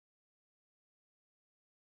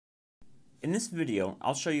In this video,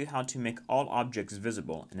 I'll show you how to make all objects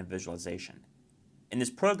visible in a visualization. In this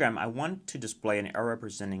program, I want to display an arrow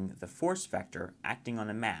representing the force vector acting on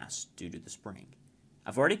a mass due to the spring.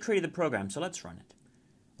 I've already created the program, so let's run it.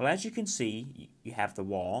 Well, as you can see, you have the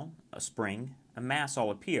wall, a spring, a mass all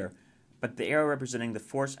appear, but the arrow representing the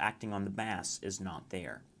force acting on the mass is not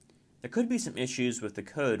there. There could be some issues with the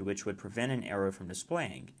code which would prevent an arrow from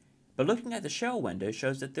displaying, but looking at the shell window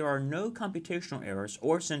shows that there are no computational errors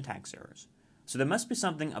or syntax errors. So there must be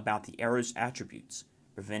something about the arrow's attributes,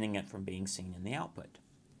 preventing it from being seen in the output.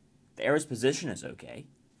 The arrow's position is okay.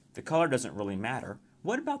 The color doesn't really matter.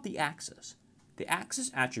 What about the axis? The axis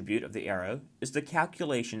attribute of the arrow is the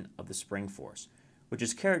calculation of the spring force, which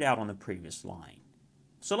is carried out on the previous line.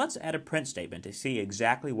 So let's add a print statement to see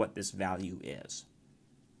exactly what this value is.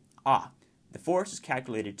 The force is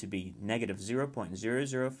calculated to be negative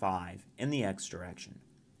 0.005 in the x direction.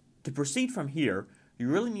 To proceed from here, you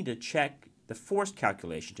really need to check the force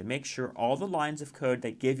calculation to make sure all the lines of code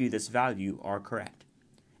that give you this value are correct.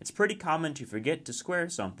 It's pretty common to forget to square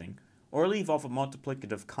something or leave off a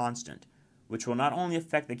multiplicative constant, which will not only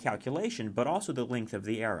affect the calculation but also the length of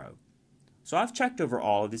the arrow. So I've checked over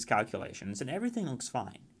all of these calculations and everything looks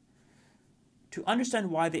fine. To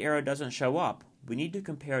understand why the arrow doesn't show up, we need to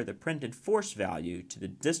compare the printed force value to the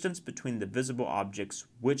distance between the visible objects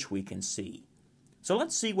which we can see. So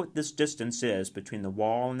let's see what this distance is between the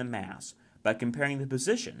wall and the mass by comparing the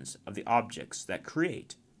positions of the objects that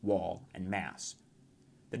create wall and mass.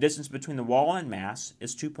 The distance between the wall and mass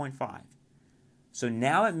is 2.5. So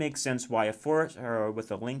now it makes sense why a force arrow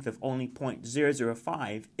with a length of only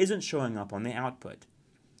 0.005 isn't showing up on the output.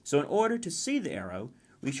 So in order to see the arrow,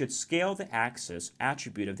 we should scale the axis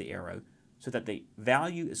attribute of the arrow so that the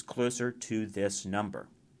value is closer to this number.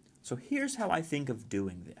 So here's how I think of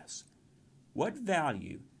doing this. What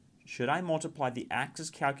value should I multiply the axis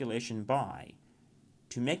calculation by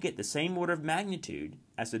to make it the same order of magnitude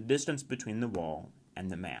as the distance between the wall and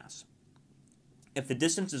the mass? If the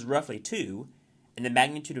distance is roughly 2 and the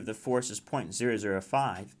magnitude of the force is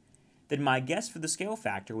 0.005, then my guess for the scale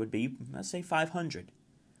factor would be, let's say, 500.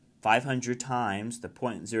 500 times the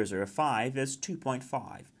 0.005 is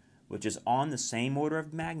 2.5, which is on the same order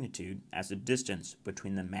of magnitude as the distance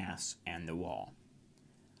between the mass and the wall.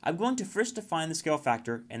 I'm going to first define the scale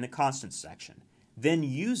factor in the constants section, then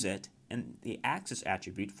use it in the axis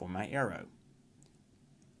attribute for my arrow.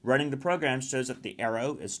 Running the program shows that the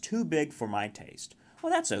arrow is too big for my taste.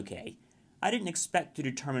 Well, that's okay. I didn't expect to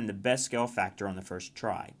determine the best scale factor on the first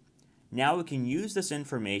try. Now we can use this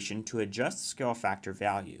information to adjust the scale factor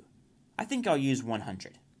value. I think I'll use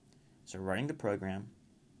 100. So running the program,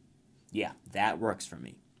 yeah, that works for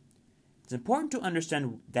me. It's important to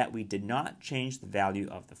understand that we did not change the value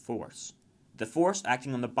of the force. The force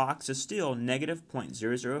acting on the box is still negative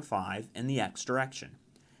 0.005 in the x direction,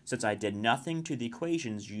 since I did nothing to the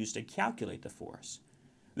equations used to calculate the force.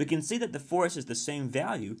 We can see that the force is the same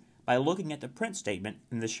value by looking at the print statement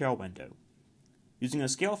in the shell window. Using a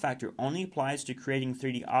scale factor only applies to creating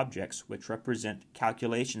 3D objects which represent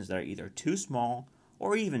calculations that are either too small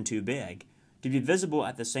or even too big to be visible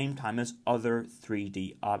at the same time as other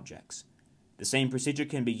 3D objects. The same procedure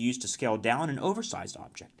can be used to scale down an oversized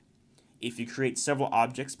object. If you create several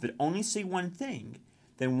objects but only see one thing,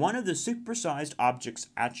 then one of the supersized object's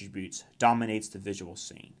attributes dominates the visual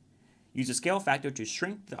scene. Use a scale factor to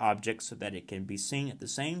shrink the object so that it can be seen at the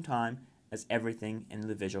same time as everything in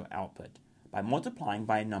the visual output by multiplying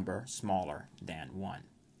by a number smaller than 1.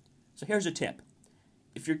 So here's a tip.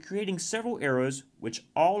 If you're creating several arrows which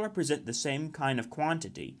all represent the same kind of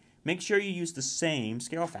quantity, make sure you use the same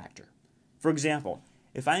scale factor. For example,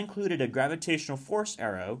 if I included a gravitational force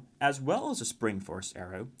arrow as well as a spring force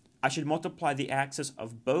arrow, I should multiply the axis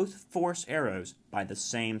of both force arrows by the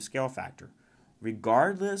same scale factor,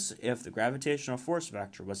 regardless if the gravitational force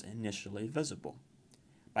vector was initially visible.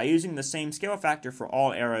 By using the same scale factor for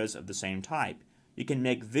all arrows of the same type, you can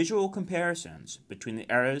make visual comparisons between the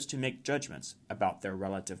arrows to make judgments about their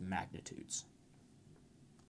relative magnitudes.